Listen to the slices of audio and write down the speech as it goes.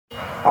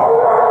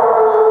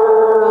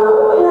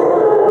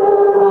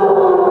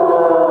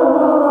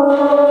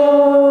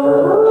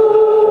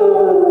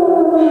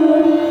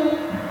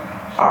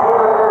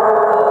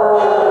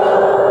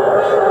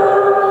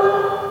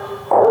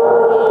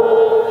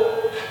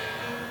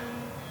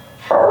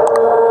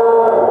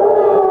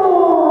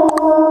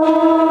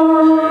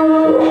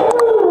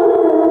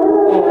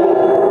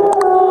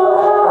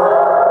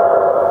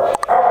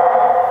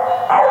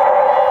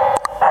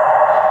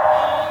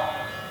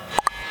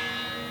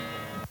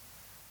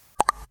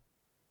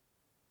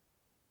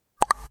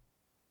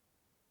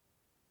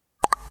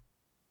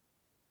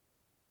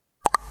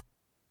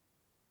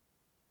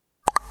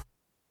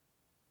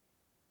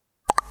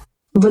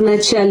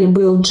Вначале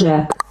был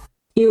Джек,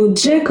 и у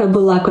Джека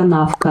была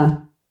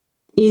канавка.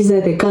 Из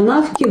этой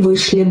канавки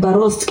вышли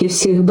бороздки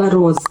всех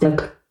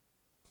бороздок.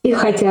 И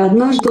хотя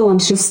однажды он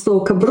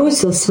жестоко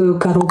бросил свою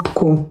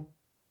коробку,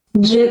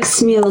 Джек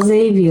смело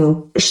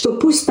заявил, что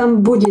пусть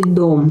там будет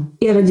дом,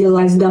 и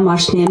родилась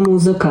домашняя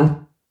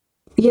музыка.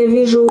 Я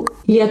вижу,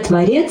 я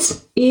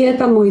творец, и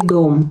это мой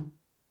дом.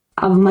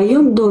 А в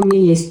моем доме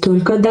есть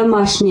только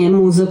домашняя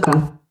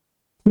музыка.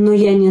 Но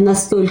я не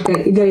настолько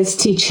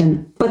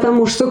эгоистичен,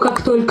 потому что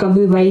как только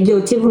вы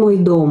войдете в мой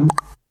дом,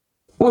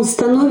 он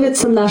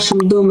становится нашим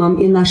домом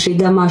и нашей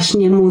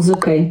домашней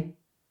музыкой.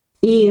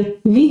 И,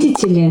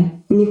 видите ли,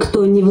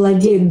 никто не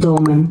владеет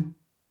домом.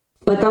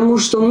 Потому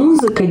что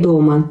музыка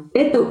дома —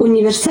 это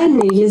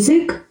универсальный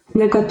язык,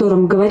 на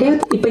котором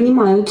говорят и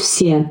понимают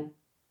все.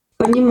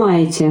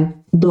 Понимаете,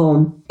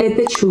 дом —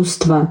 это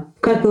чувство,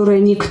 которое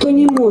никто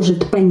не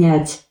может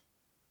понять.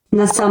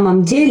 На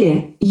самом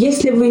деле,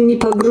 если вы не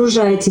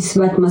погружаетесь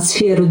в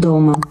атмосферу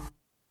дома,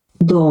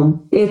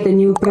 дом — это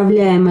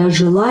неуправляемое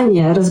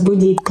желание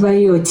разбудить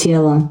твое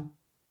тело.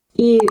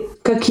 И,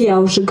 как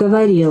я уже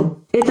говорил,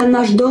 это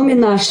наш дом и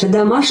наша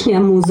домашняя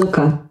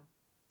музыка.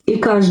 И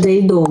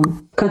каждый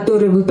дом,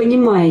 который вы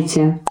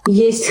понимаете,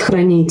 есть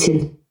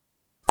хранитель.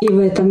 И в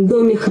этом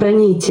доме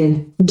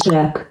хранитель —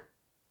 Джек.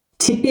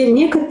 Теперь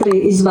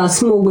некоторые из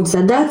вас могут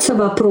задаться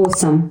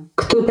вопросом,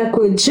 кто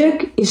такой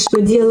Джек и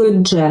что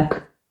делает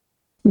Джек.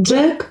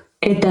 Джек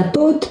 — это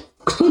тот,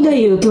 кто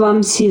дает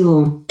вам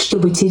силу,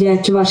 чтобы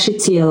терять ваше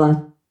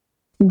тело.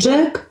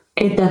 Джек —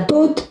 это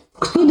тот,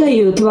 кто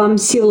дает вам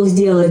силу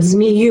сделать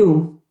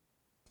змею.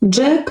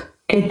 Джек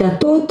 — это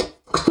тот,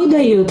 кто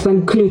дает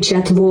вам ключ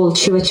от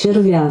волчьего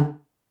червя.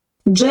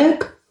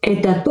 Джек —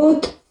 это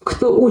тот,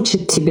 кто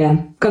учит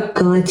тебя, как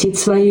колотить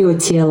свое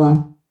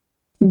тело.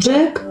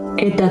 Джек —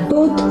 это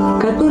тот,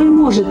 который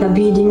может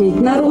объединить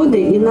народы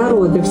и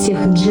народы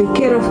всех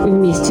джекеров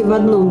вместе в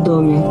одном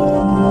доме.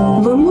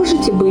 Вы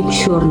можете быть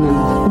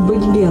черным,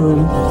 быть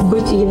белым,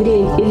 быть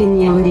евреем или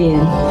не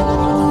евреем.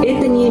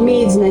 Это не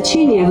имеет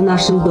значения в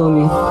нашем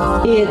доме,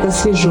 и это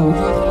свежо.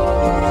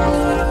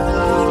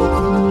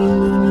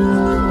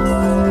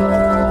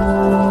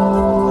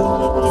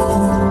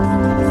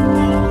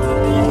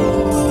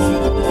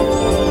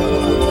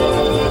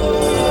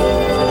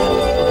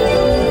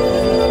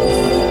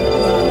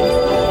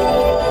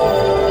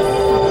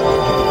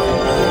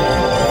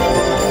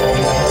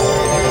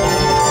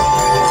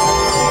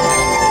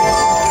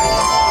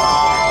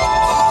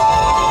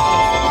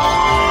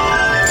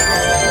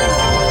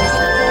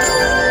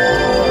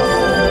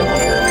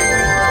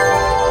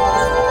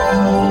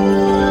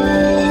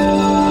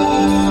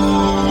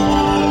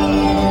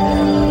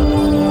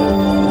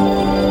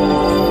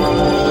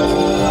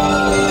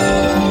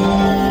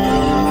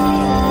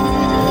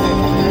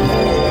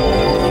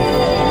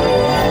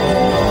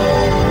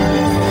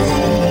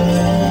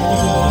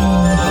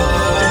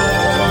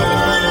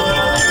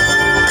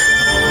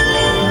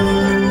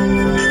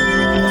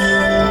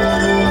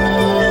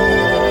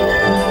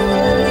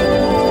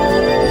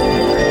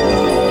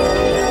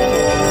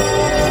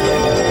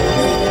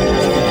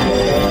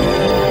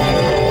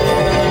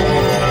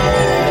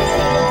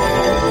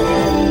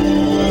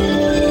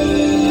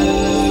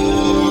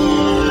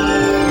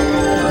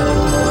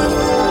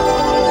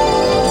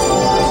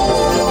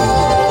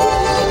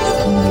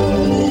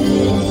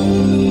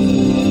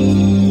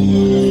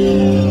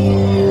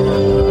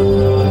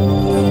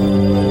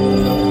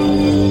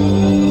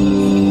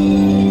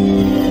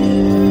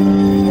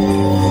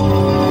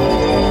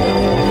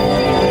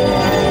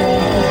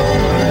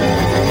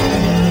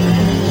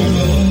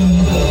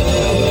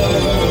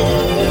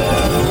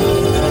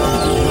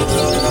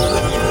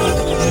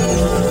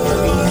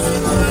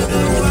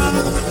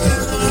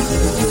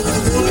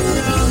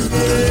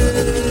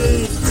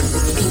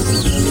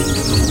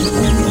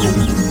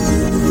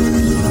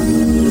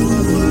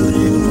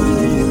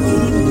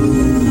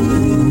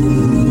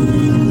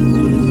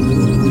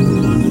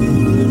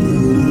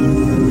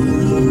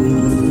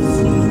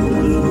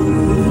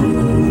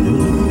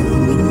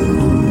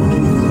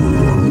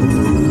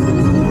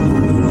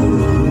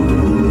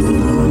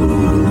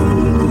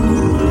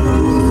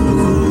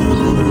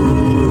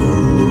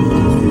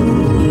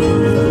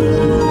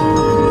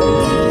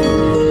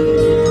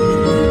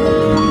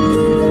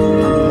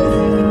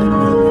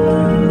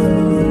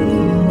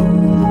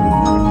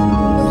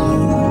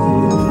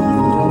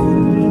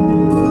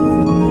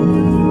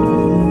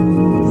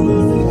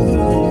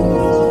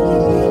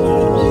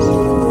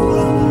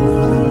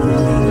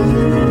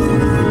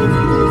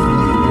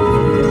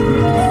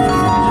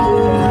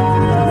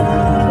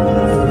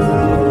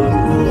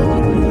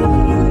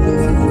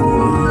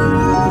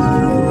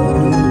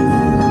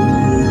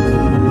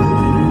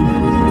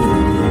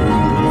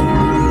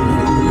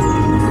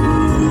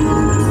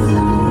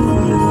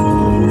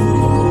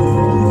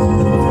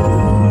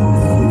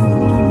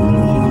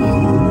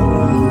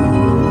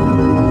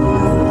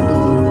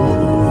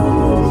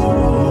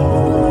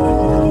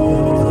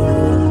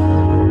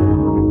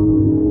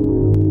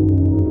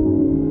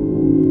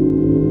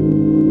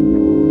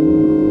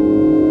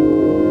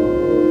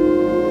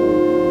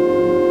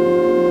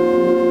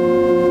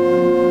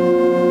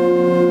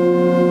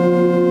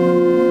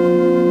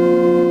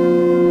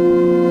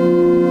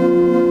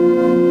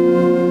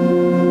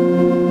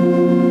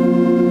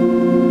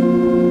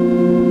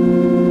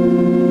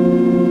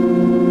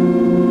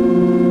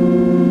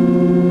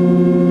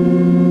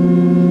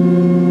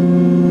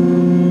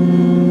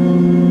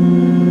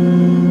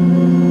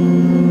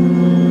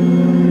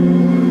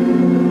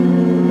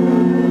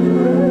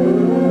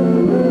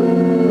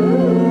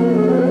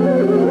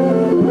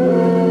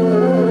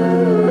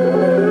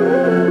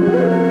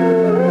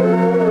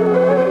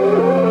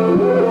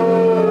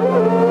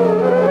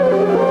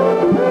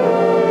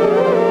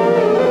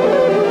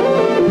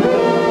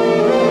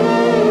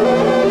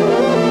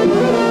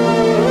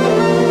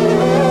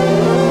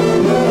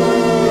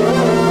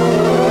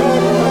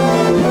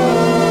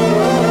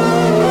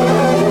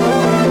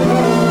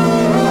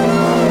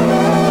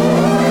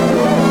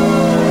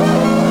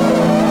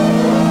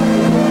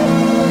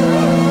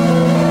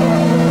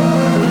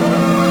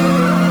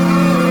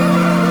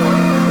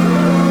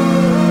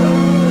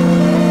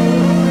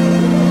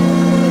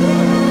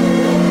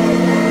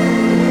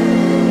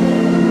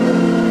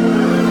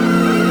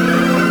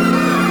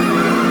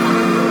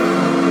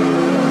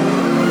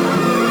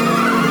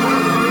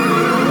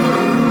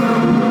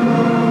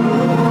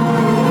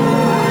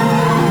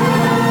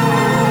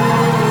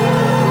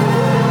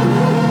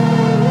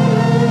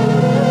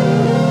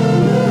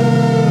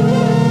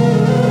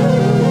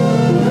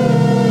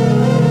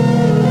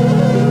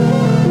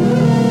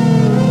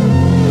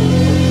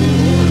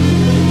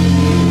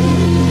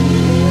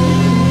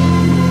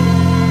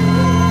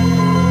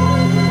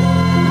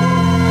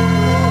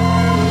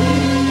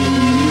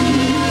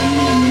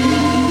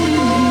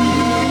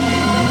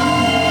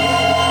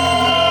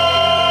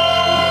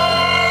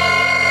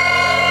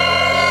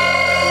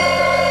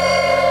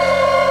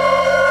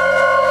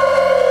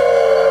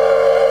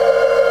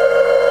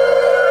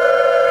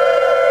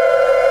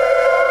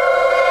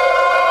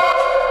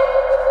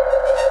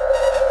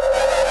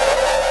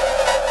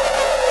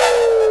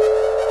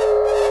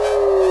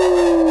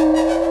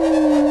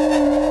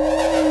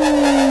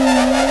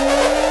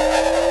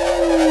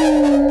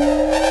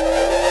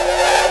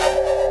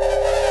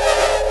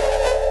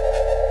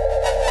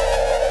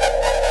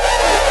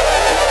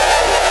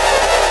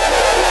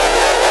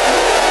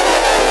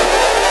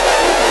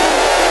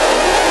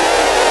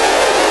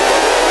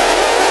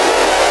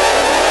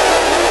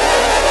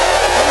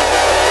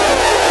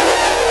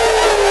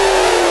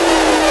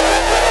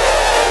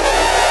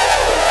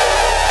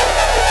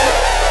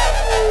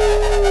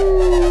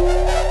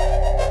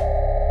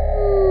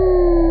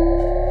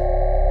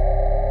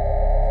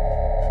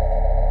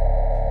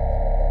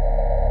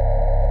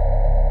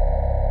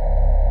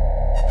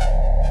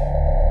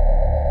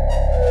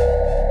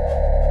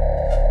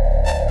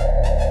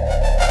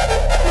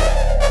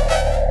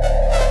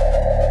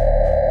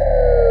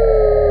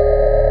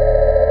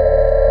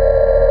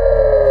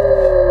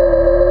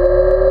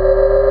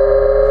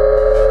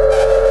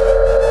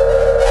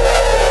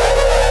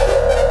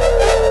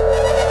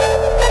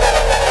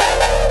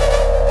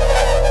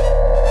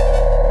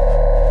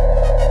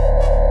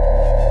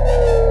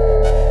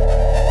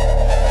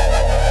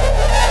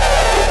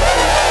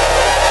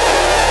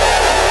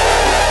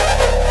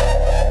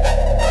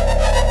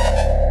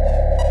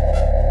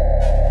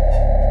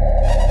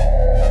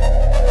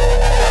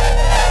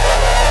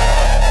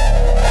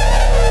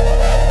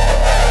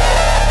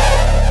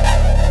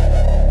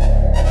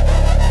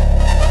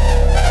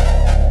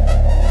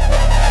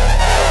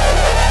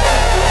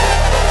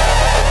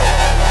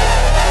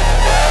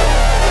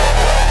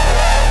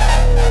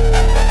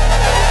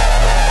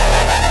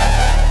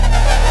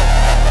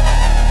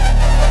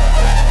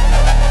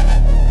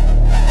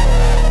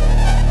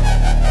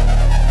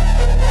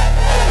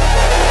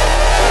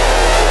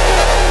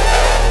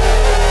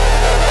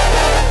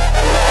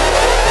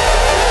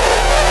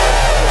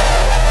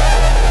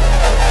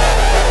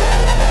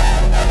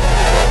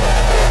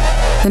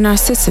 The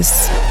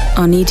narcissus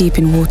are knee-deep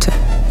in water,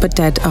 but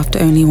dead after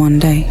only one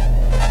day.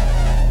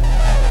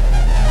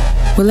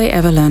 Will they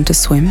ever learn to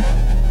swim?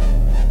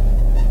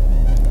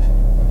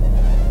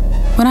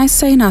 When I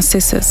say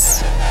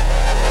narcissus,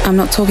 I'm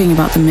not talking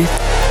about the myth,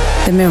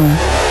 the mirror,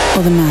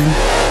 or the man.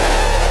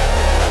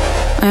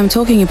 I am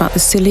talking about the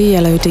silly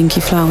yellow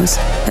dinky flowers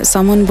that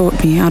someone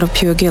brought me out of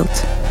pure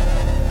guilt.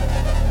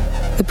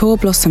 The poor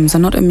blossoms are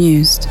not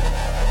amused.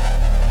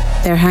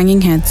 They're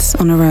hanging heads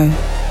on a row.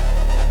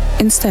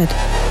 Instead,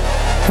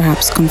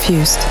 perhaps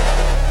confused.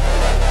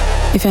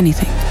 If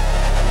anything.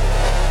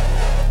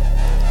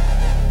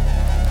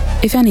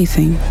 If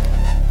anything.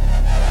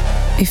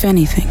 If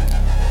anything.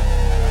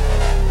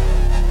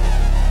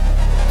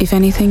 If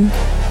anything,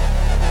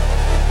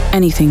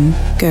 anything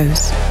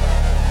goes.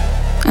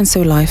 And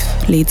so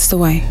life leads the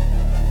way.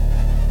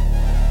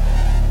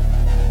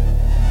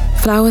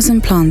 Flowers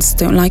and plants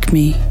don't like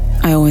me,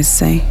 I always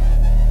say.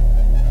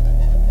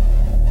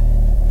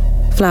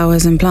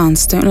 Flowers and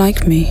plants don't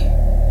like me.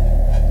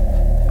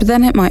 But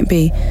then it might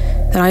be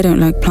that I don't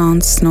like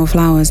plants nor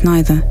flowers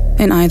neither,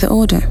 in either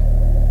order.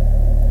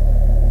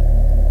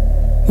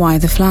 Why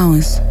the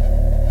flowers?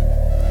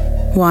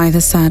 Why the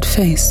sad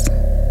face?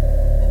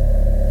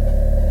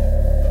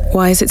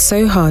 Why is it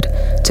so hard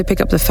to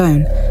pick up the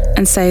phone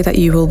and say that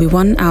you will be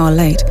 1 hour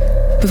late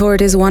before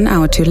it is 1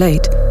 hour too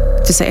late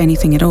to say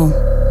anything at all?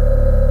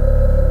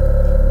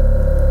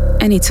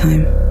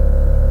 Anytime.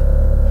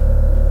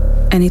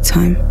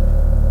 Anytime.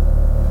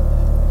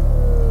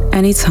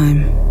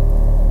 Anytime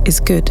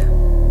is good.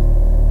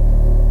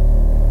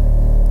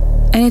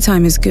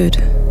 Anytime is good.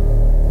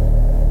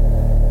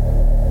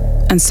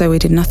 And so we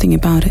did nothing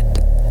about it.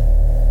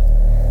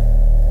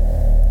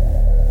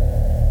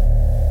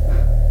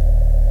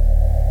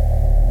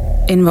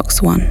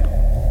 Inbox 1.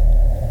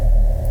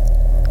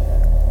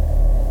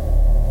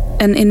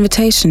 An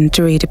invitation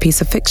to read a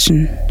piece of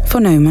fiction for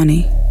no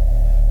money.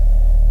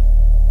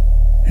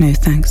 No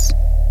thanks.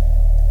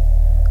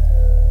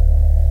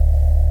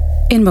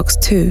 Inbox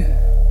 2.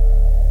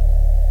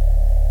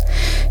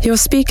 Your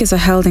speakers are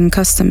held in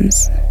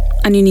customs,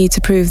 and you need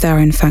to prove they are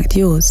in fact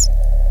yours,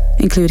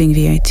 including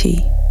VAT.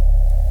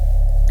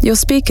 Your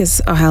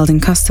speakers are held in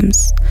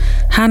customs,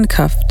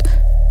 handcuffed,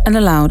 and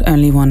allowed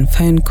only one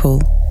phone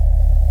call.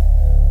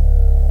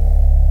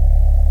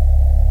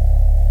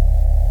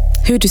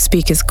 Who do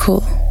speakers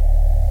call?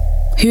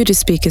 Who do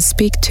speakers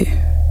speak to?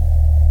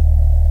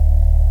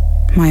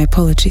 My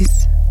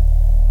apologies.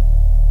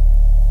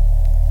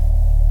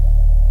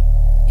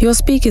 Your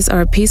speakers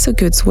are a piece of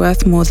goods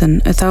worth more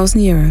than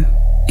 €1,000,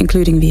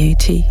 including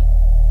VAT.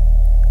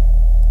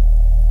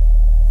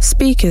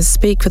 Speakers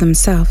speak for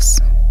themselves,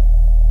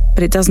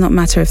 but it does not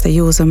matter if they're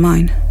yours or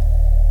mine.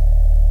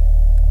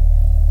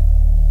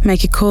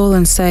 Make a call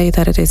and say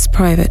that it is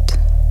private.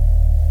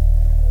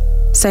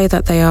 Say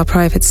that they are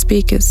private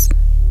speakers.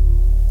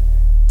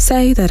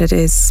 Say that it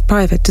is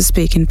private to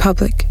speak in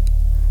public.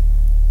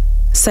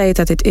 Say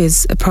that it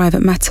is a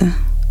private matter,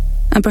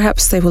 and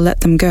perhaps they will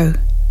let them go,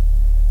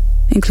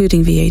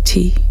 including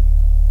VAT.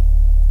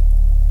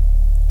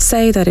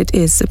 Say that it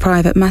is a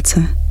private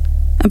matter,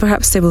 and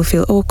perhaps they will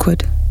feel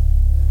awkward.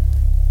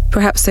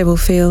 Perhaps they will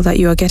feel that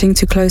you are getting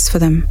too close for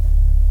them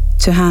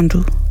to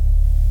handle.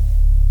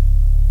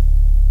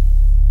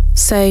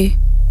 Say,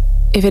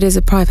 if it is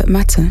a private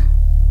matter,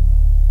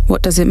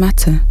 what does it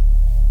matter?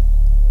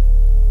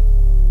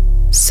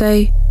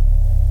 Say,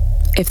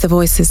 if the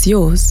voice is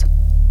yours,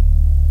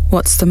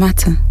 what's the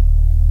matter?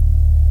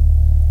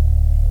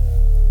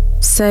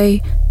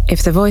 Say,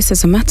 if the voice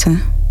is a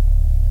matter,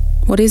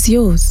 what is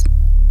yours?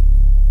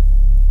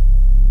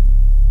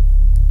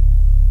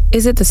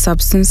 Is it the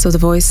substance of the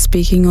voice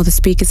speaking or the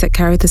speakers that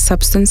carry the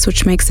substance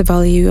which makes the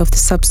value of the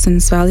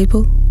substance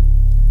valuable?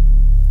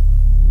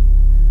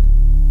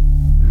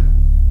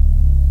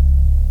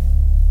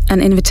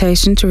 An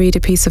invitation to read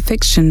a piece of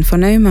fiction for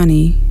no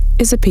money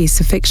is a piece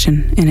of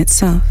fiction in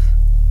itself.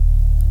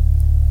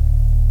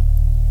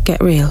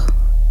 Get real.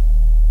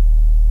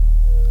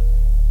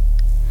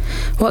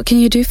 What can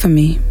you do for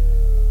me?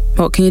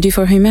 What can you do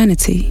for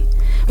humanity?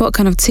 What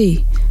kind of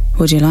tea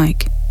would you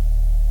like?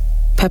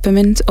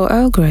 Peppermint or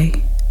Earl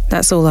Grey?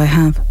 That's all I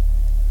have.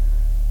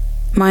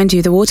 Mind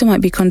you, the water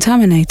might be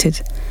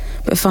contaminated,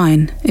 but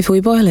fine if we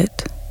boil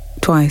it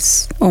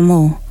twice or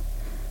more.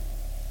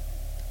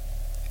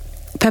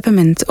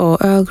 Peppermint or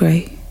Earl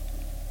Grey?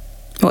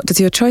 What does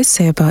your choice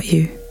say about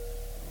you?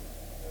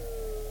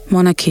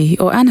 Monarchy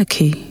or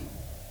anarchy?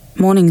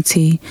 Morning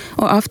tea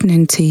or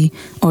afternoon tea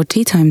or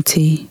tea time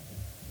tea?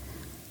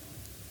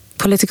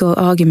 Political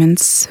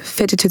arguments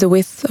fitted to the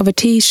width of a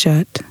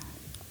T-shirt.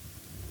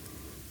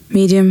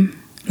 Medium,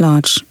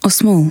 large or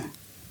small?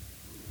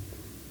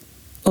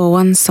 Or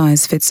one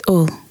size fits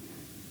all?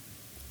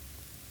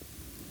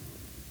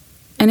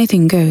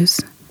 Anything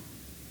goes.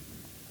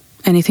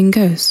 Anything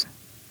goes.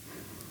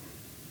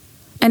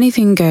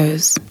 Anything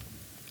goes.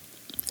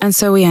 And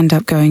so we end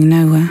up going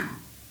nowhere.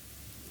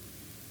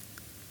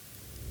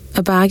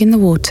 A bag in the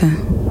water,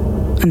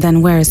 and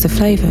then where is the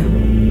flavour?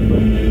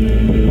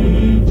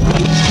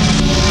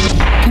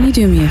 Can you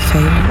do me a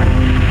favor?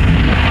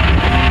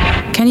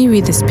 Can you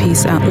read this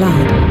piece out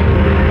loud?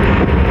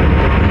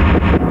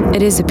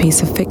 It is a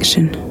piece of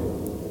fiction.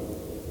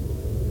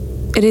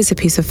 It is a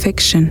piece of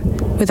fiction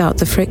without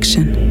the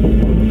friction.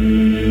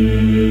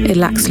 It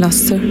lacks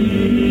luster.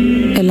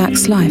 It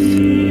lacks life.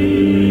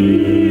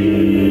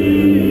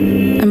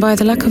 And by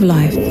the lack of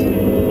life,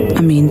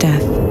 I mean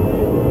death.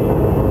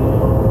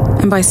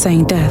 And by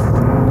saying death,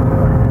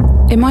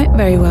 it might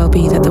very well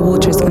be that the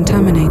water is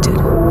contaminated.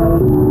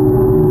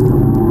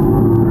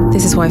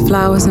 This is why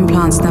flowers and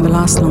plants never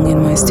last long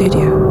in my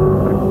studio.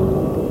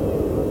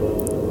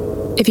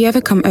 If you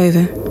ever come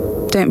over,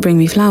 don't bring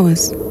me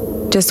flowers.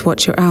 Just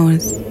watch your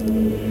hours.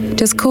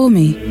 Just call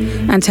me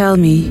and tell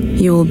me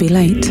you will be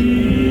late.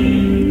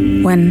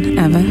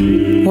 Whenever,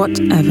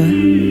 whatever,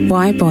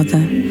 why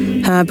bother?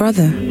 Her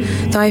brother,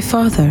 thy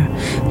father,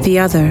 the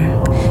other,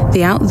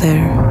 the out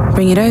there.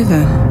 Bring it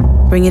over,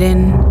 bring it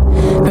in,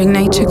 bring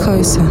nature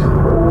closer.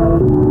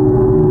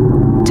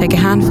 Take a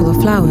handful of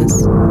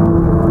flowers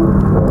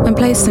and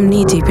place them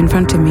knee-deep in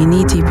front of me,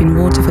 knee-deep in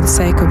water for the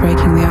sake of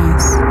breaking the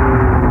ice.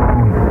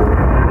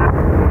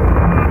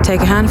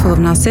 Take a handful of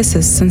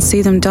narcissus and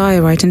see them die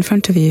right in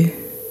front of you,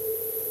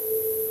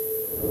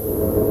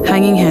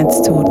 hanging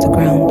heads toward the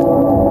ground.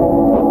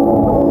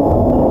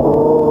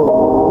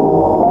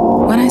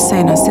 When I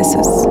say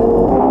narcissus,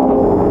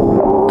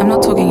 I'm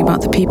not talking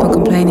about the people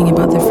complaining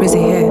about their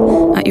frizzy hair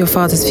at your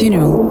father's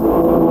funeral.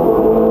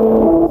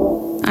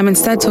 I'm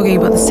instead talking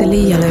about the silly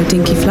yellow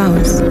dinky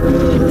flowers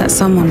that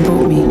someone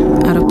brought me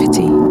out of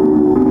pity.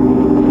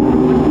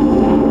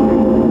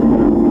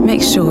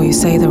 Make sure you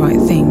say the right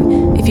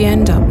thing if you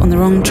end up on the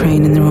wrong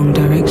train in the wrong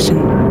direction.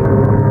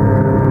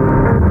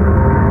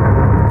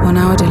 1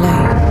 hour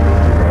delay.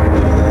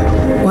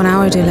 1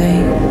 hour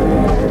delay.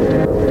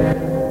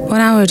 1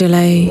 hour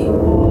delay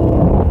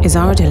is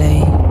our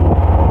delay,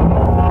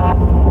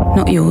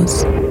 not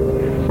yours.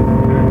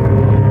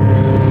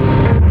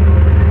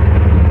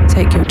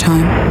 Take your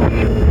time,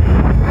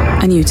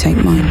 and you take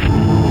mine.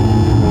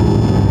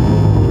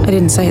 I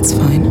didn't say it's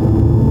fine.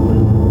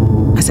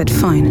 I said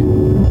fine.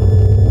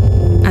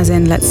 As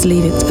in, let's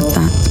leave it at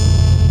that.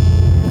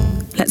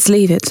 Let's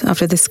leave it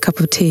after this cup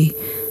of tea,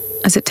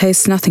 as it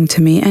tastes nothing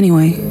to me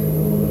anyway.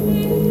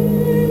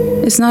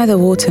 It's neither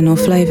water nor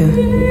flavor.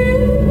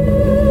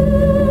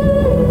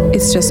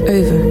 It's just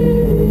over.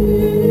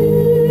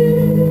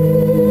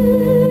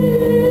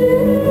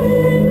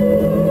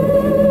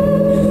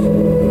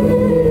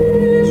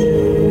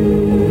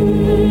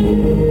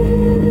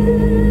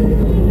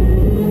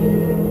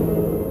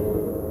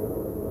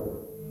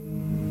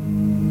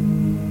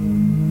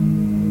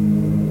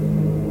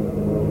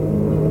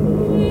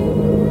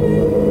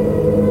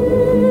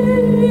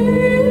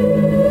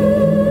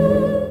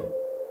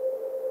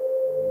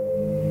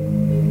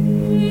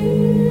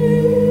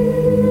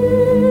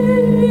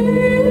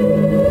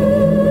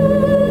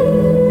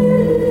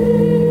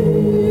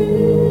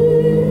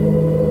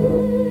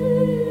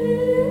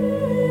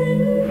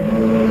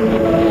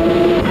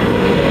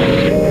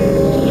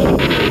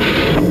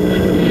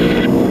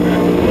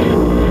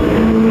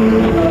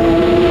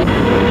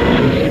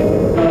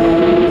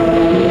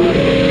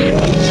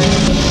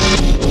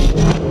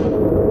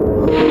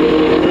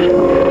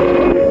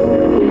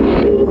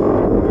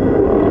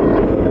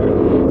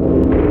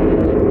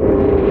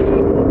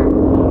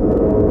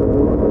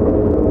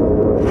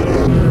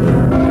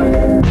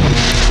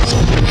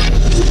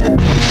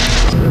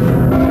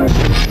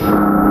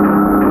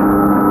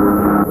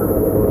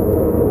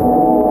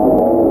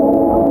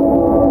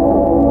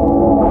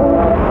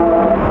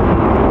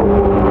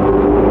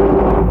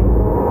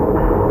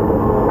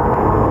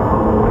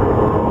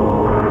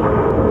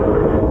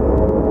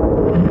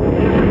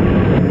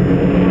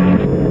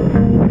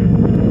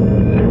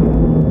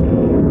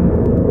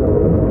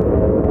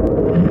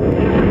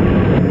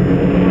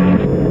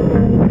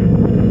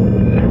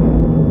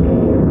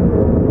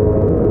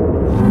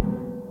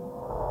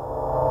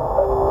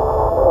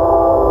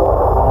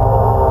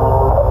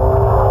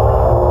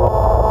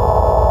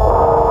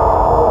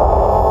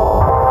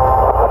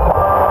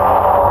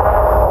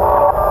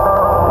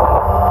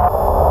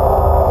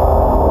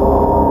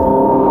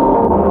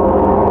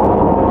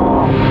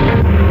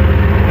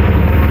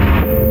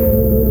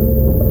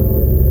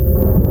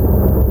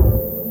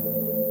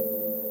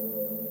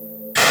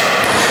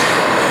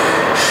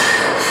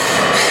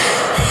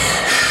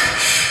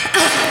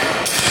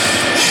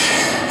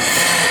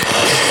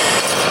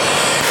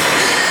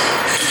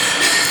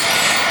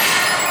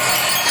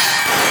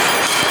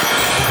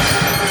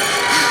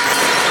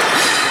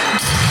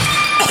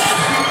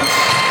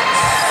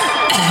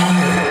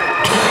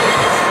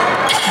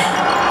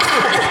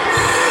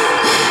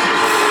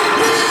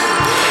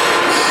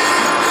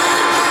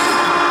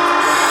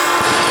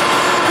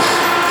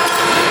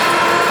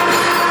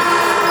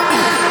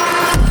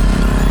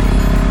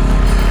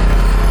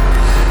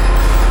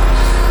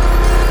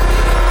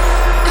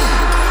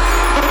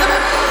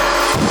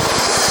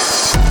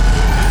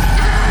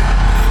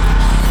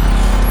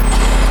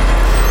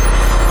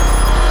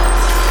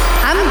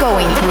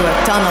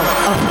 tunnel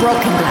of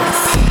broken glass.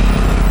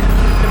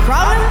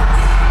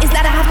 is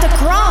that I have to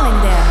crawl in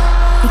there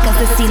because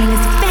the ceiling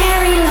is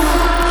very low.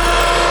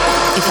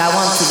 If I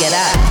want to get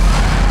out,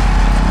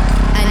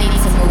 I need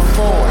to move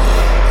forward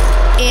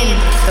in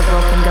the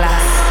broken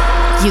glass.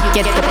 You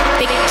get the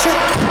picture?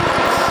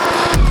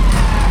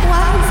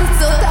 Why is it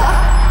so dark?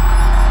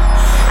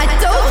 I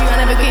told you I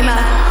never came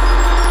out.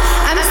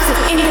 I'm still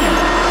in there.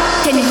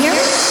 Can you hear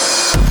me?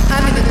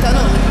 I'm in the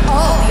tunnel with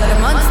all the other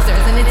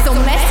monsters and it's so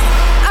messy.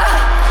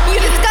 You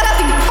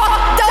disgusting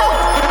fuck, don't!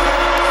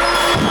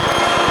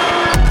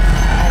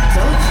 I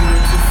told you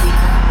it's a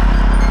secret.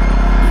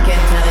 You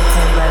can't tell it to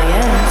anybody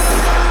else.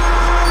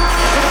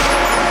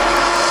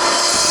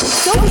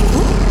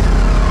 Sauvez-vous?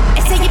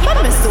 Essayez pas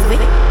de me sauver.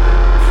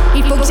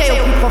 Il faut que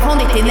j'aille au plus profond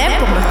des ténèbres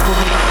pour me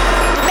trouver.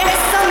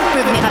 Personne ne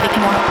peut venir avec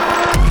moi.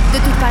 De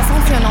toute façon,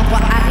 c'est un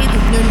endroit aride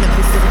où nul ne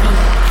peut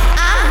survivre.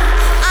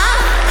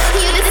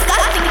 You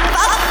disgusting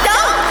fuck,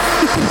 don't!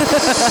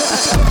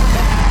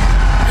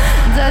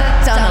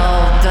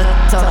 The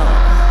tunnel.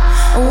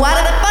 What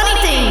a funny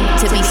thing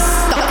to be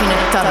stuck in a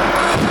tunnel.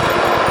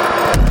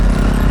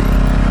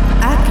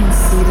 I can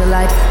see the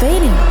light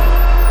fading.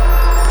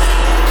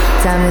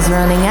 Time is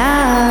running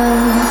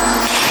out.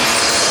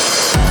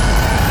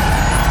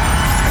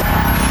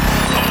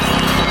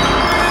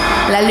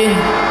 La lune.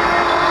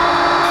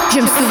 Je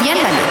me souviens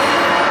de la lune.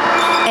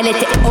 Elle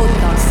était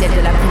haute dans le ciel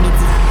de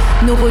l'après-midi.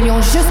 Nous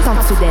roulions juste en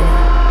dessous d'elle.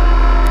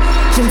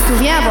 Je me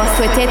souviens avoir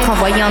souhaité être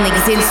envoyé en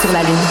exil sur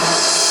la lune.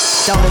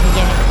 Dans le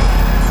rien,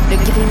 le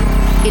gris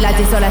et la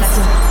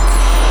désolation.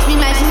 Je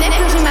m'imaginais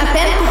purger ma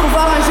peine pour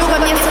pouvoir un jour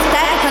revenir sur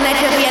Terre et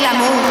connaître le réel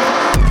amour.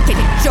 Quel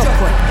joke,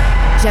 ouais.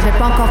 J'avais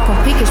pas encore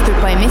compris que je peux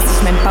pas aimer si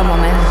je m'aime pas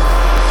moi-même.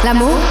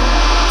 L'amour,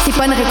 c'est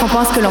pas une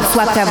récompense que l'on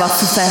reçoit après avoir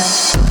souffert.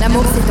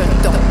 L'amour, c'est un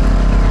don.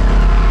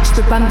 Je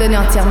peux pas me donner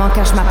entièrement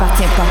car je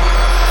m'appartiens pas.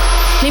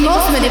 Les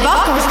monstres me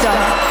dévorent quand je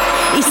dors.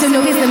 Ils se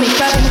nourrissent de mes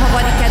peurs et me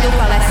renvoient des cadeaux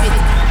par la suite.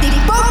 Des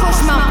beaux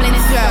cauchemars pleins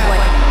de sueur,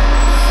 ouais.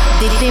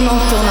 Des démons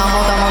tournent en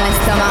rond dans mon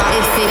estomac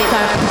et c'est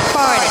un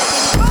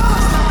party.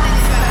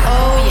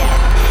 Oh yeah.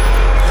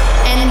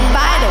 And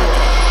by the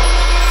way,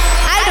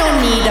 I don't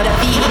need a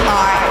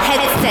VR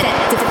headset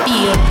to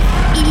feel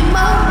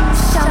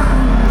emotion.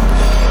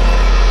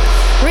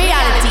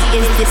 Reality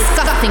is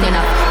disgusting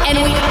enough,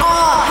 and we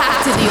all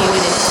have to deal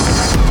with it.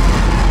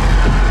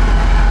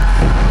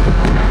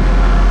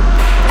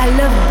 I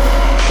love you.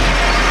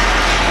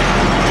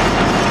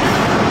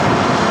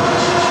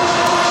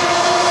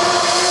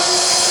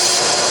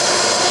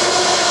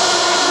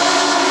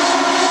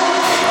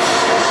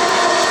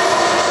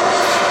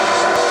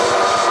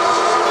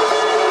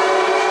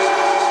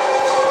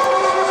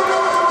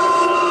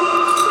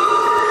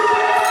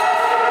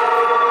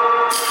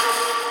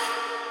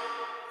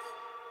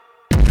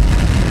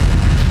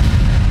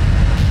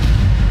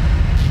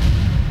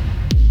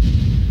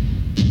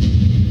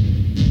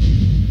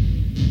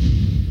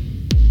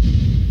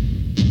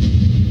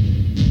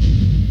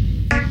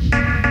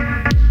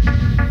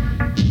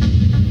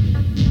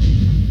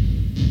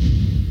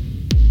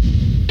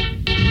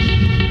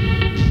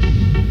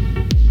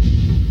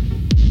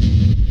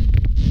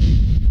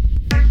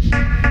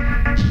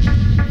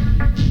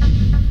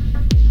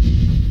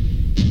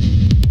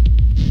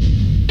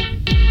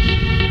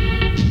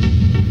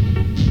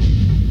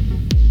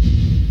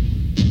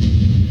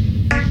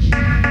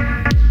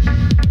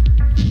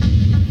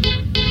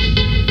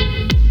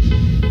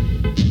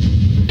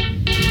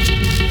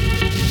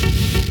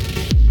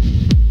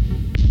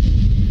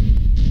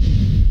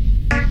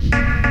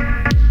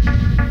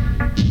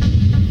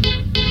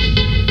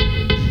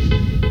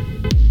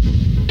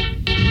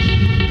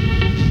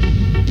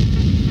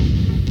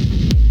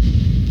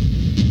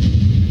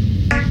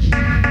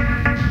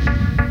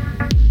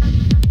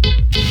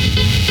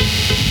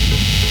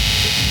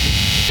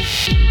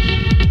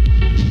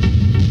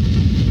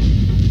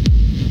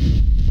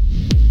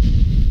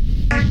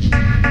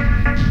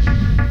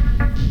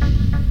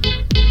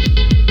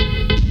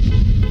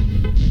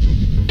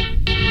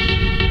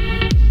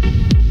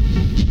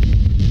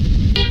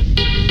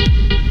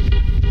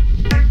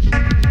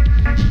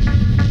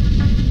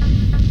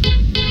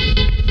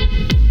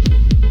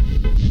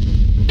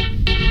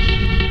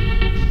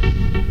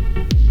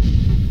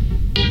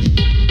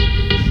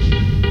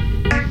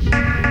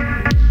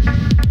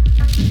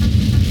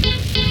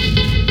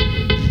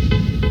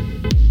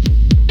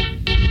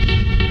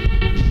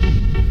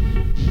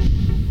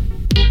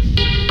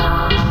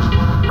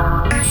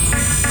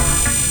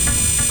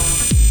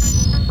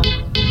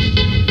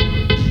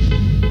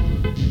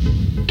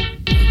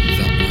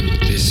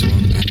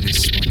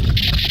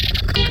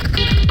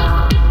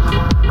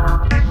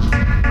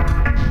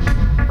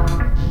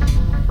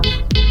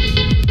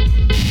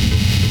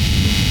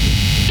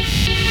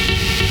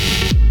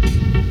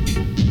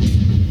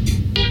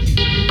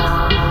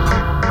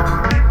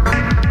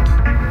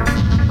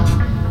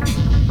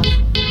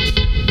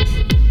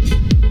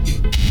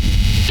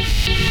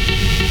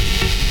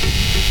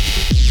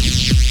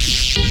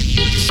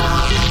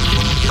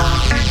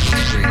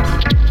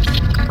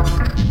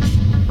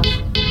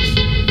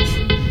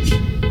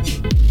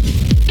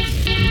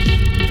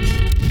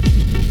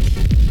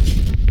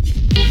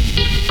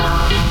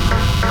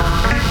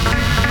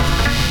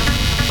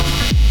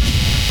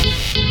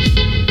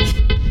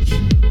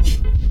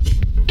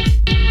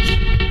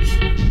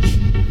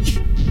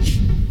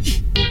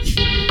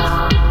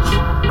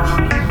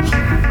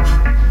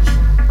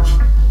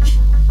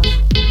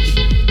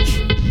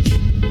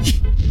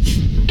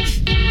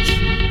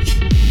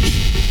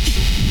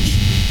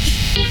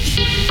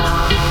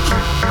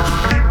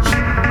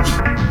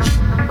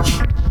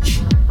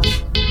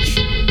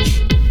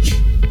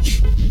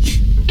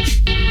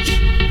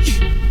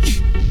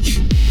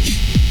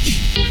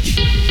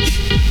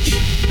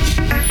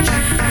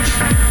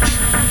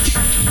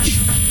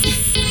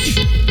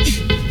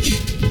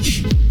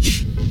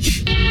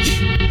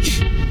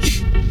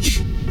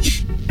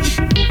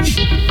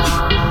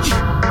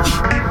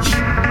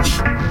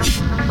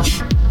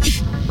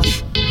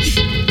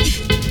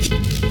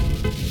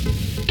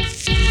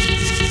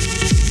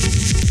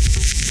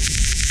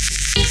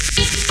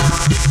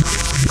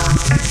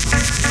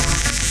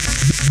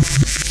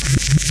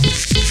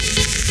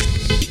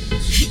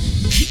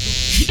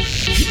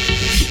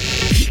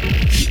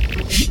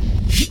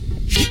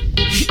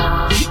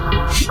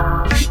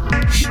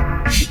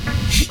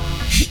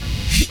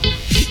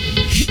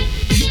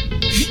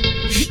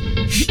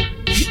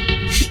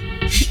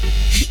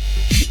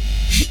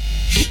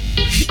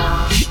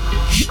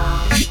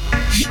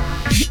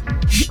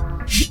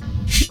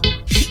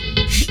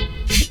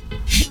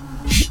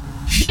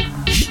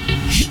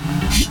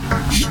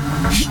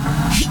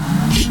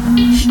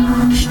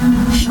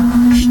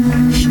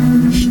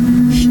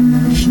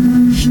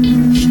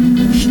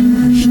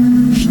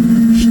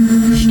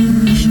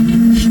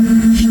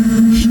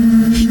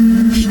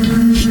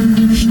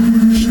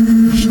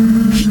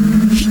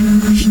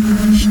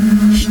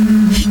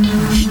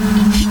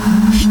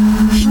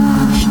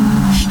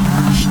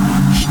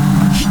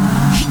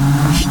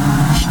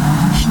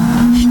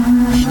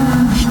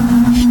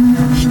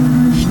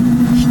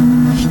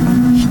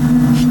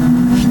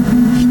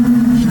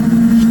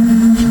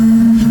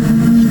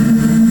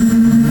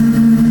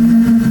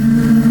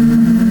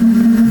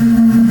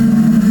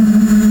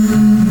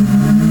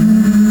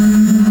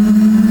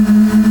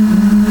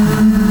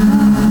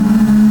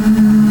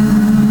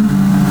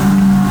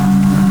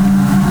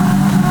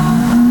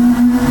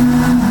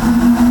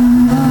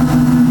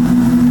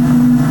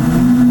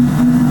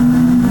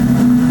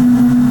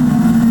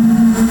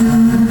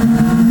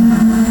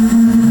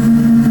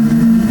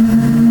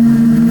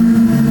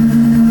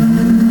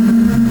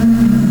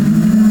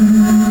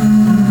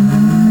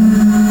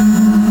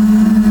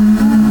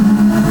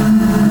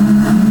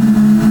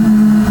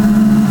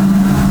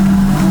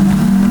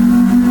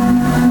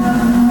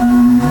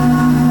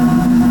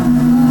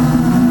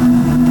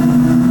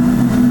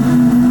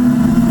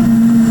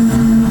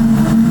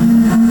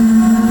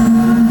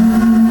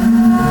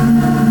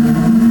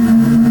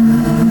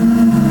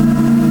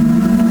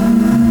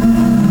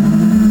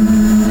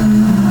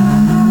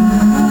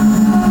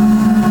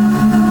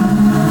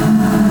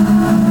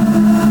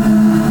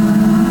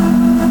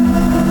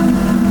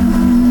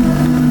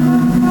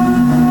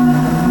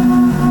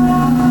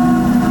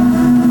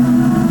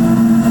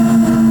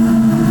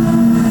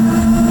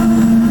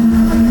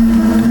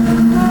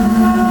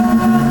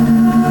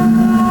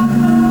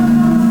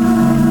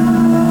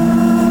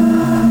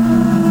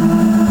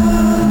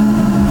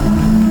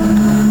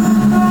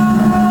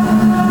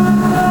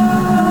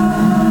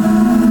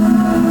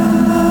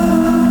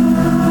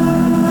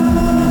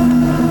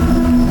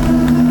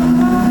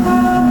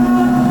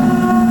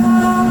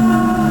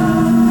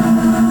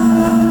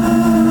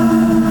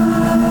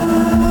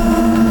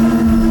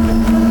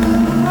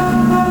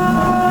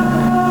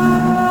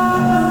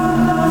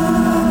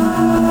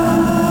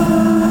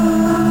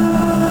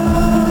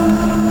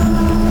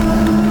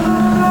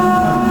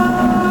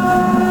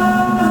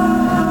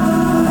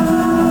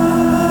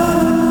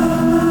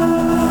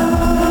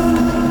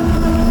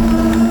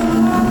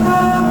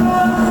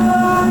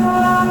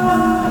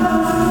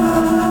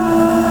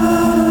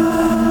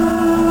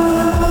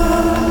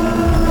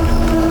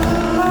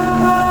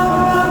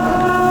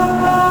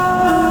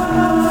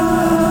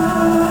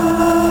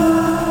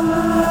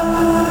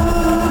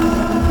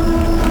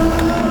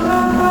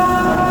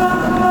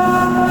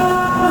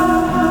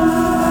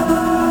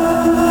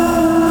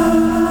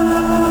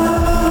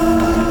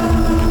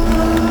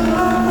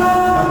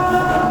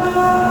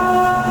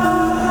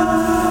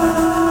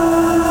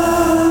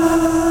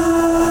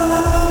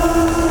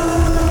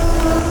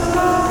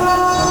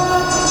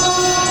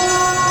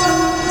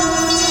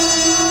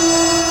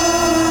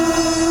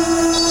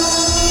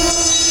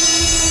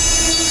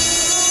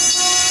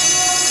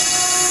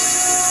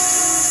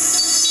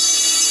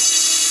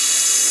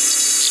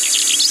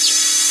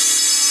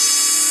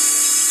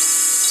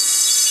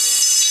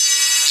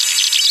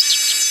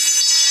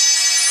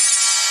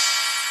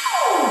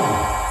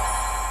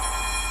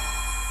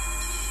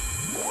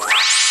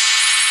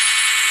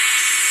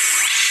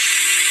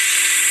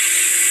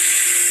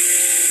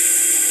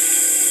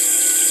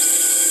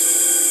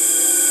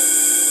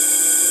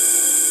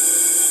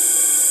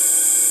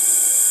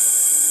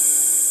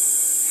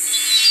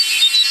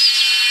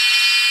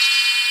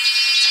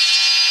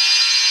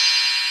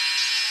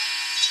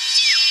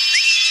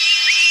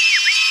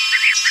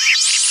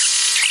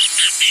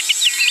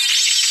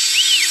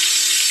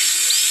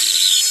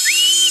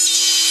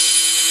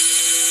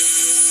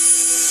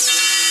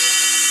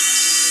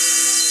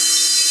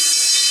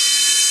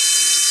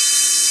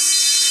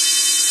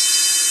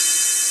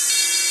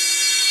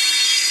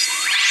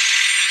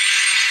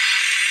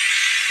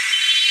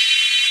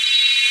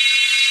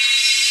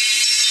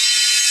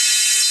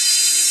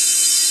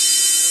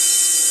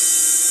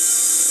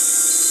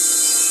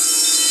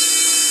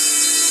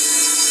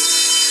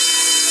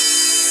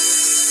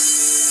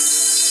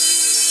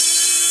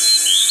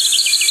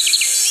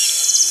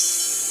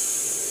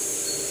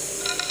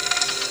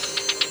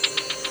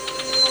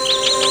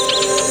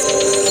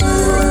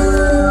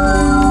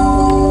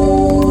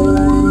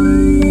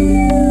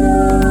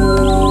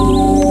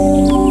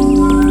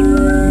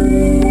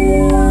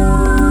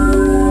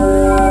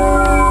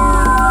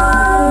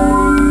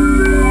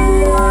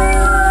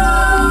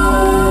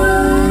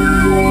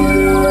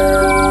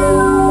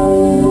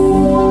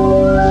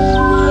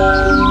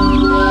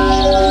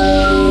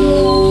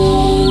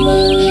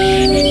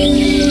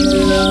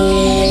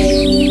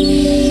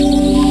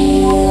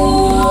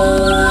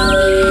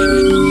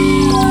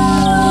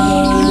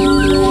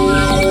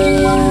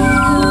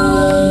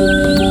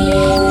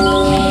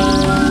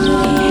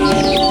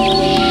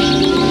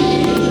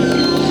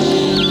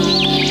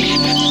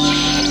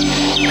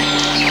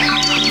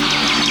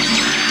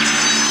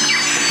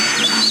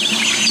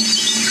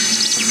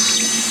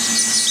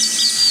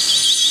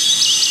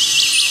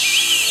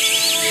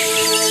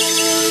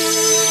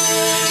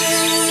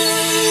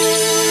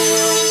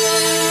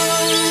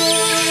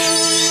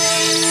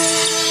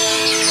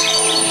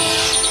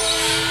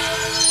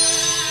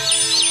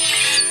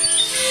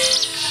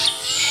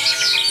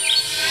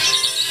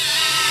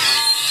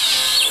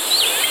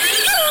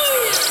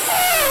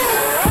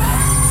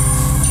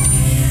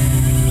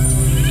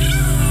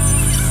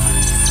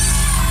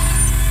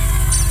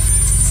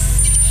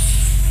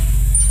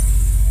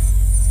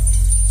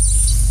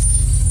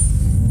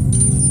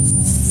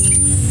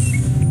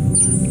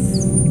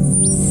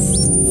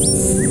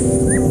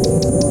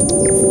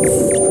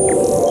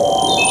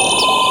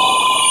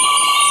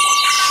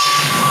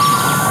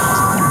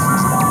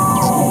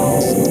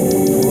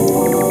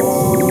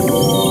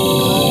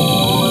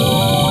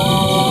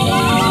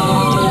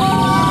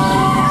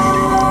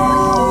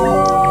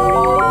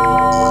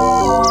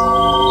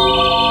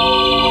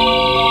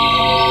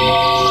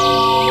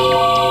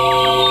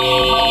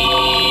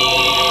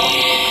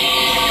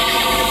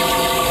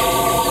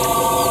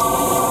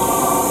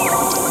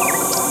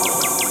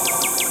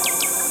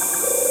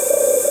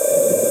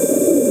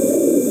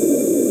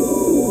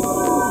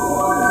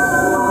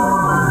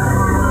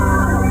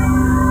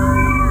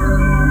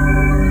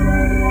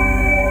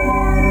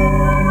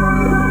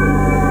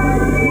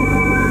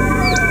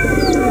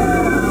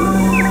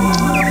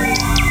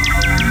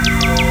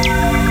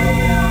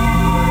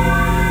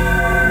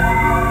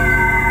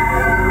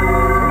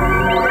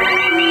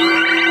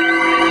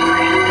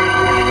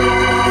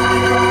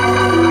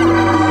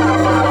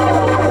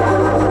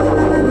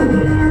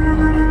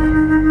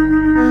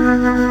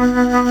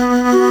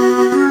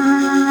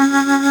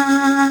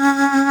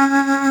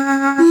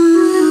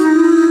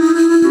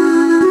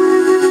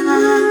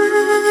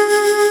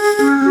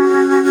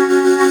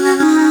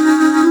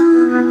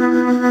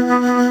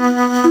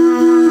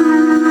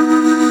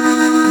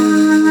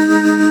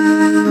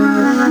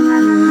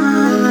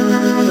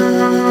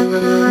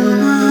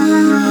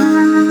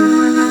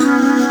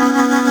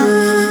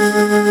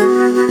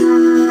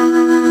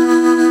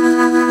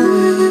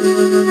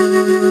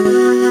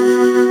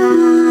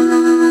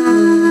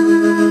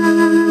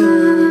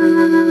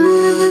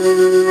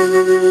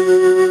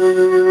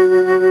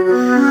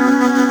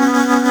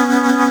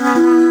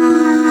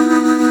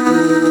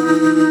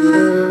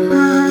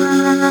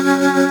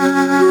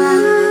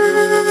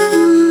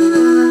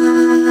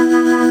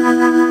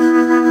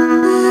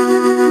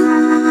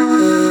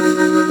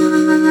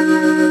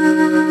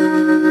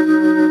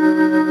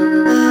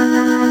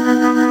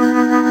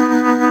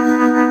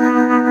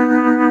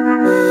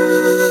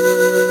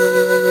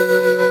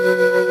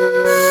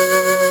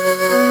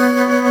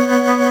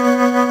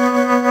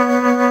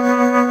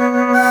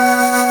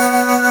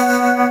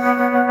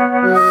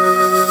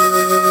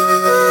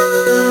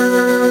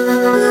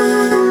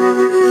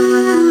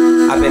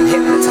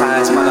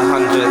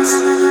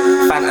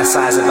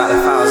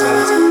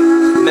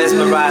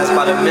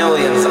 by the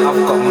millions. I've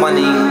got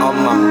money on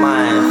my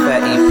mind,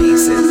 30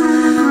 pieces.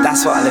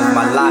 That's what I live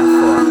my life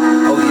for.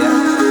 Oh yeah,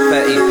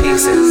 30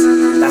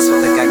 pieces. That's what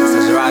the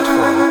gangsters ride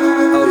for.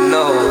 Oh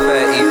no,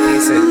 30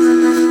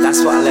 pieces. That's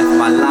what I left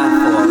my life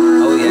for.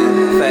 Oh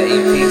yeah,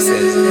 30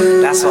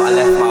 pieces. That's what I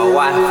left my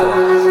wife for.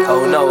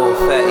 Oh no,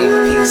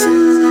 30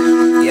 pieces.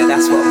 Yeah,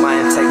 that's what my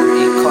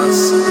integrity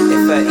costs.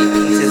 If 30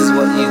 pieces is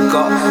what you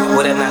got,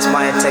 well then that's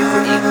my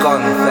integrity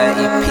gone.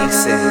 30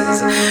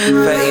 pieces.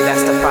 30,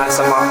 that's the price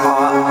of my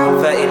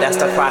heart. 30, that's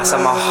the price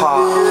of my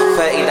heart.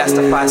 30, that's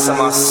the price of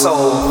my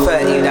soul.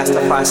 30, that's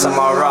the price of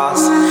my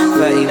Ross.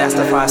 30, that's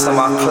the price of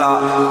my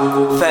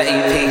clock.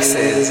 30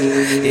 pieces.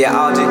 Yeah,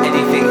 I'll do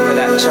anything for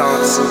that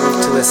chance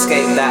to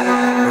escape that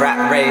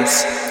rat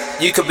race.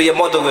 You could be a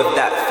model with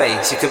that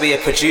face. You could be a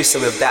producer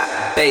with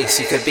that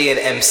bass. You could be an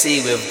MC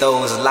with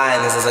those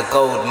lines. There's a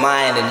gold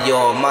mine in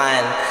your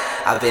mind.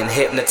 I've been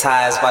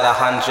hypnotized by the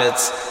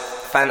hundreds,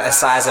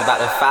 fantasizing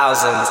about the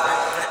thousands,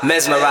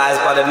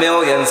 mesmerized by the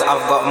millions.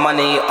 I've got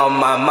money on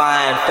my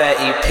mind,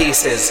 30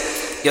 pieces.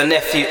 Your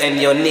nephew and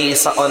your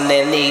niece are on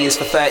their knees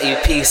for 30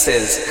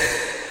 pieces.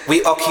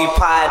 We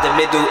occupy the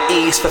Middle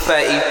East for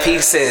 30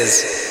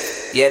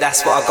 pieces. Yeah,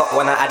 that's what I got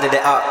when I added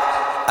it up.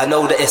 I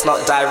know that it's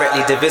not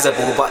directly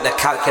divisible, but the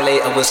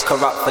calculator was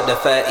corrupt for the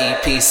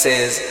 30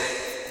 pieces.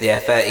 Yeah,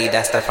 30,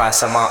 that's the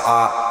price of my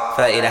art.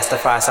 30, that's the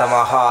price of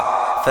my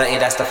heart. 30,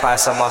 that's the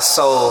price of my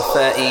soul.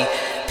 30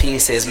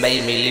 pieces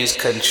made me lose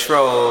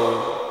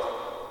control.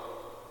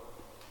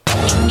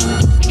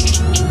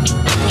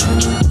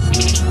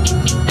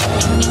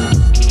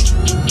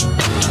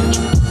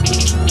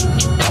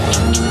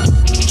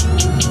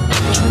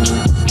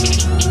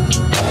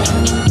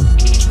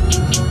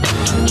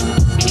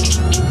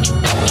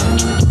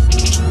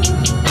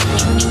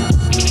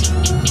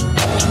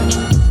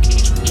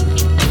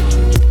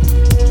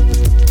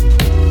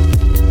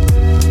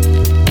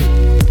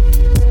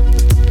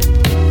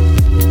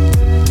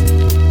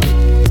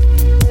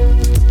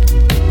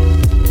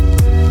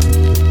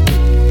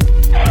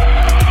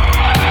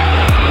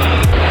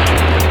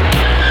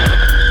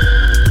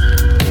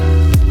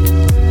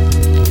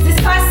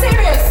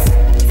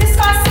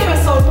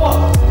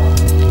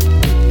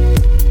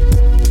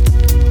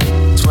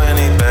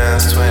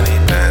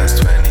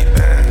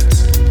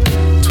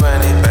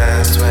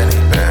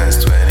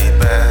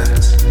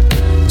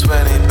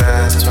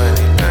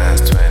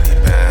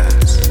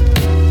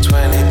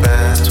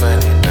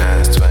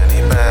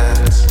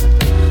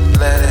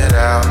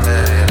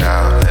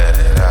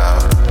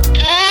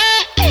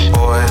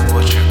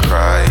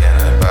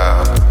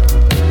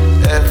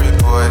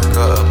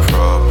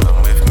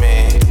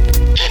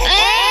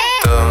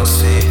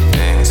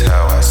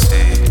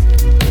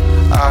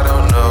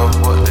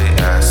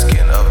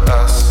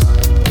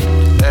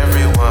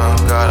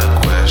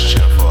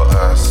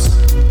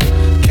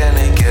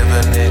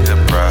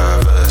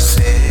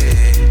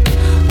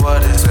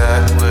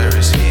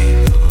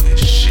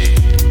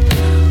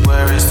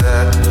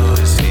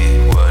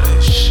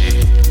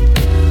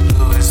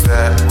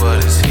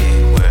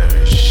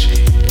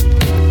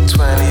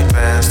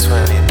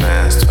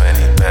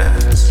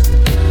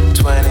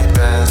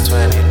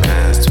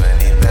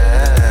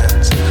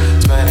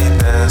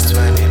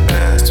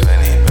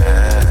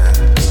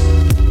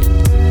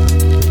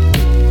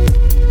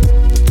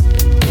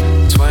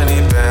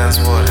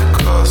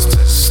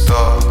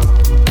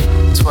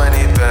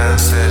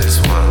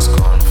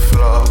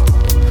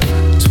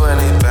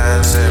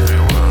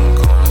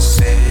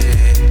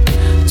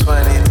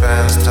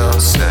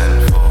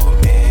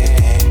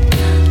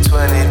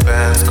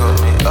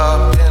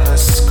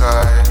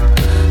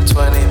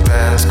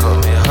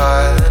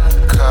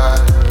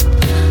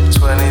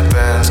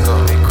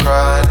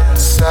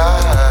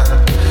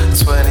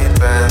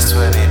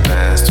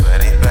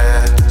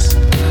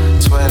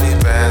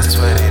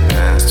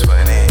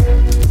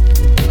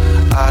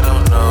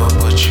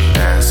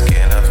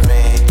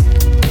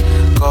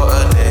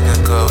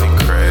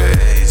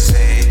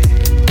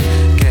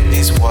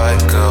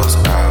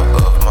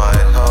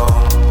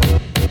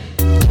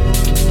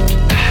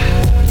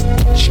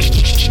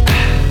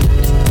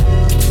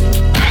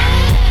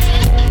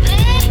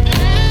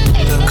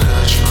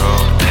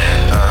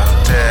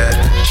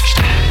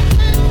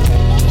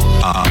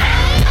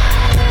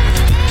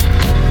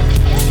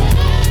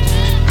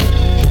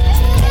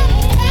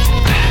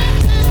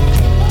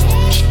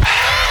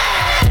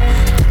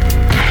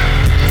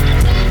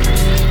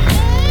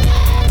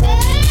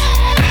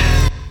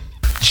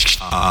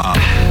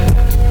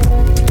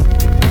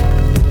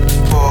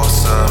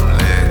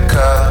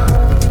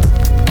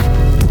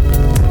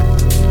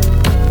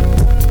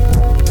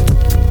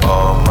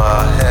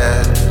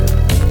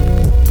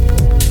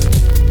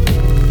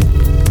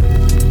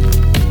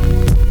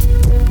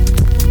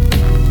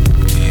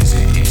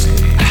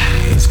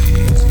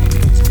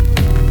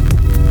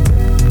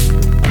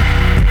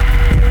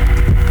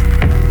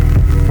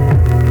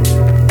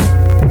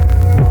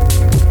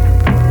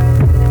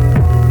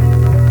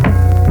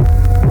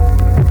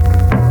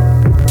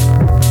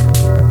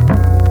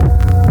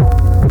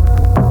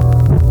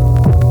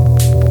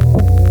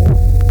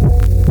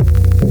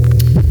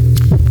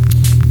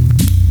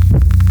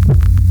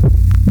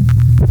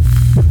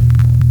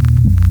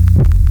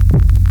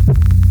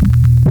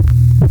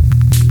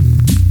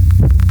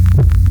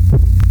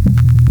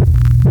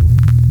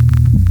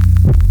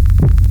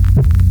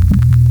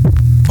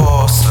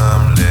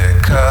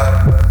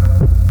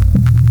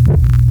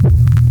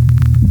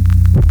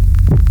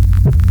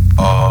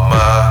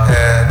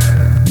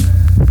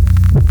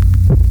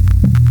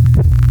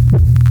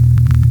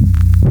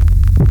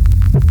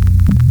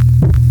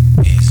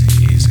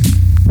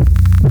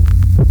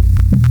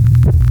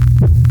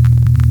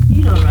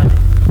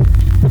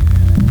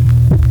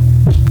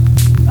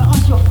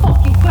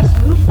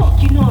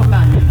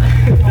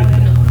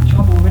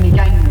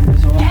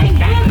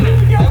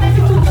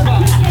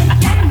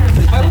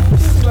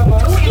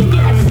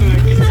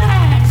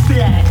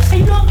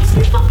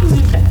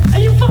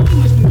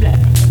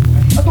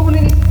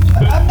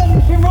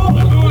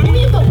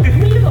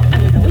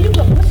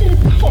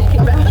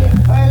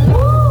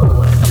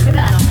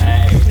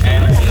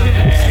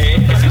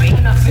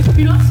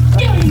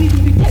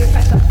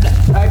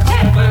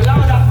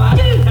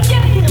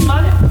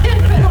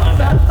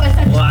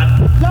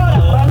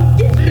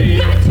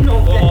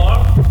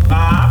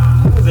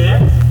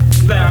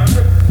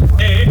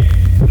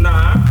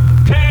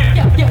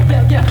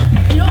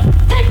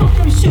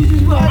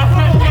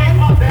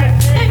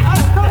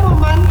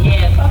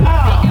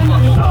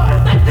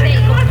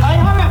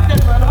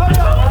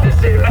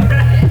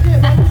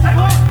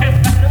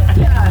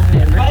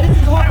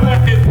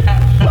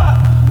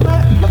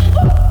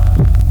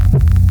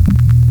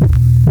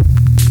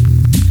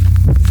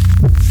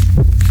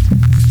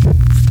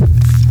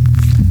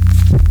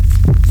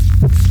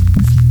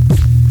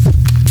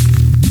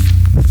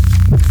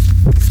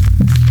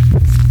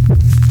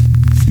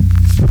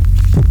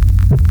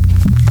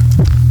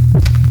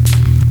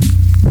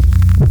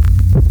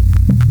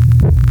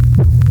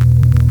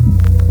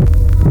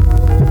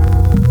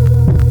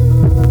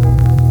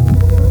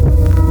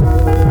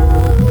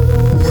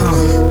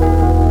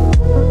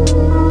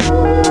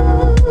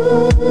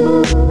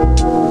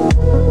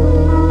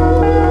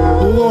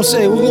 gonna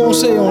say? What we gonna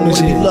say on this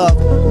here? Love,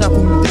 not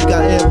who you think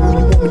I am, who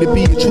you want me to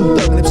be. A true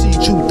thug and MC,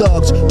 true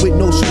thugs with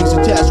no strings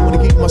attached.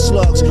 Wanna give you my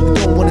slugs, and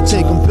don't wanna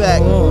take them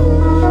back.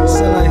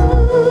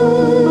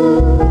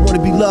 Wanna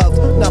be loved,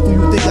 not who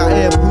you think I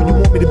am, who you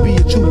want me to be.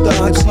 A true thug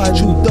and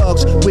MC, true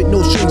thugs with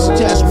no strings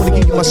attached. Wanna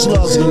give you my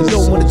slugs, and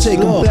don't wanna take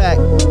them back.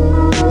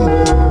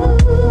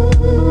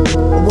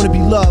 I wanna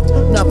be loved,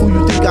 not who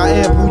you think I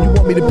am, who you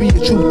want me to be. A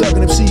true thug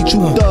and MC,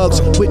 true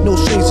thugs with no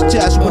strings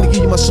attached. Wanna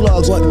give you my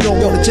slugs,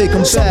 don't wanna take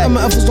them back. Some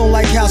MFs don't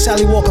like how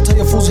Sally walk. I tell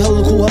your fools,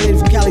 hella cool, her lady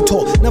from Cali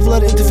talk. Never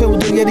let it interfere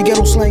with the Yeti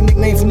ghetto slang.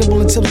 Nickname for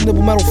nibble until the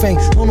nibble metal fang.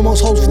 Known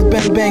amongst hoes for the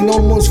bang bang.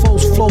 Known amongst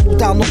foes for flows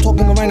without no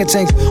talking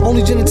orangutans.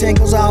 Only gin and tang,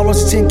 cause I'll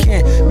rush a tin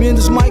can. Me and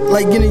this mic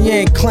like yin and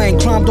yang. Clang,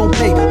 crime don't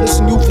pay.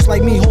 Listen, youth is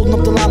like me holding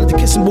up the line at the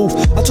kissing booth.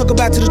 I took her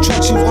back to the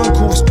truck, she was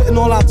uncool. Spitting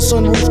all out the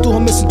sunroof through her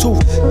missing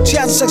tooth. She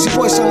has a sexy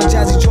voice, sound like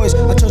Jazzy Joyce.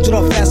 I turned it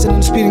up faster than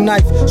a speeding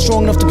knife.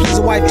 Strong enough to please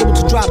a wife, able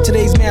to drop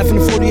today's man from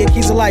the 48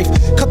 keys of life.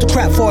 Cut the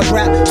crap for his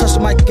rap. Touch the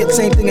mic and get the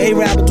same thing an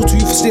A-Rap would do to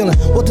you for stealing.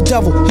 What the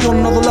devil? He on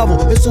another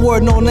level. It's the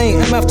word, no name.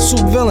 MF the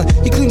super villain.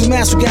 He cleans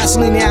mask with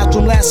gasoline after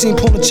him. Last seen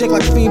pulling a chick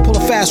like a fiend, pull a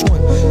fast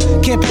one.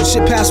 Can't put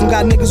shit past him.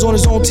 Got niggas on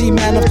his own team,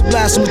 man enough to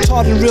blast him.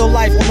 Retarded in real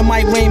life. On the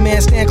mic, Rain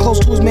Man. Stand close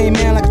to his main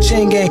man like a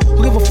chain gang.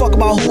 Who give a fuck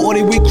about who or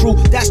they weak crew?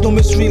 That's no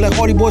mystery like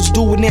Hardy Boys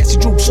do with Nancy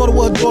Drew. Sorta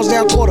what draws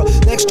down quarter.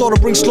 Next order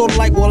brings slaughter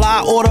like will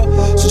I order.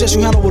 Suggest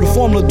you handle with a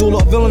formula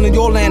doula. A villain in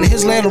your land and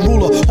his land a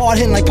ruler. Hard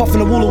hitting like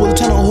puffing a ruler with a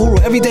ton of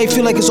Uhura. Every day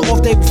feel like it's an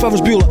off day with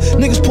Ferris Bueller.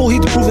 Niggas pull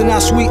heat to prove they're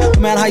not sweet. No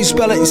matter how you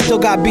spell it, you still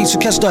got beats, so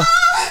catch the.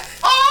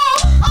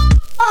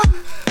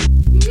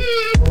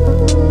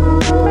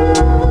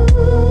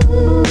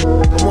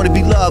 I wanna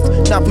be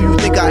loved, not who you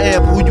think I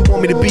am, who you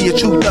want me to be. A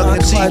true thug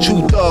and MC,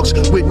 true thugs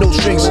with no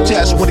strings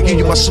attached. Wanna give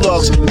you my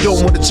slugs,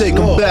 don't wanna take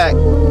them back.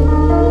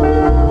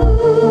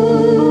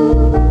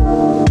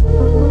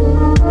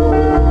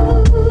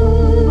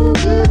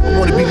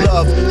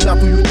 Not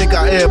who you think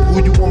I am,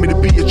 who you want me to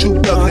be. A true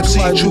thug and MC,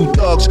 true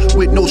thugs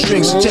with no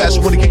strings attached.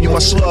 Wanna give you my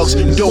slugs,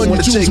 don't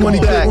wanna take them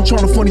back. I'm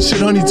trying to funny shit,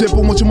 honey dip. I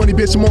want your money,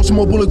 bitch. Some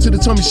more bullet to the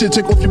tummy shit.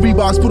 Take off your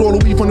Reeboks, put all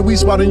the weed from the weed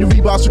spot in your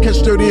Reeboks. So catch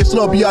 30 and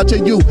slug,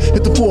 B-I-J-U.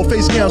 Hit the four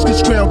face gowns, get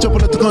scround,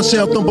 jumping at the gun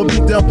sound, thump,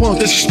 beat down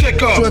punk.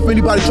 So if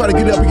anybody try to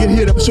get up and get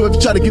hit up, so if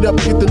you try to get up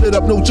and get the lit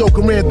up, no joke.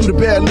 I ran through the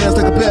badlands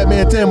like a bad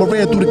man. Damn, I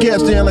ran through the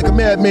gas stand like a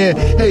madman.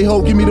 Hey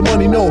ho, give me the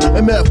money, no.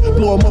 MF,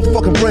 blow our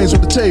motherfucking brains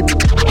on the tape.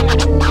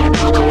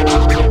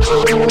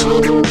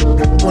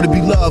 Wanna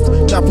be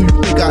loved, not who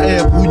you think I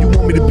am, who you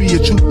want me to be. A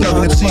true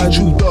thug and MC,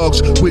 true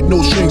thugs with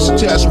no strings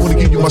attached. Wanna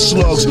give you my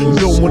slugs,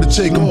 don't wanna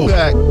take them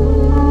back.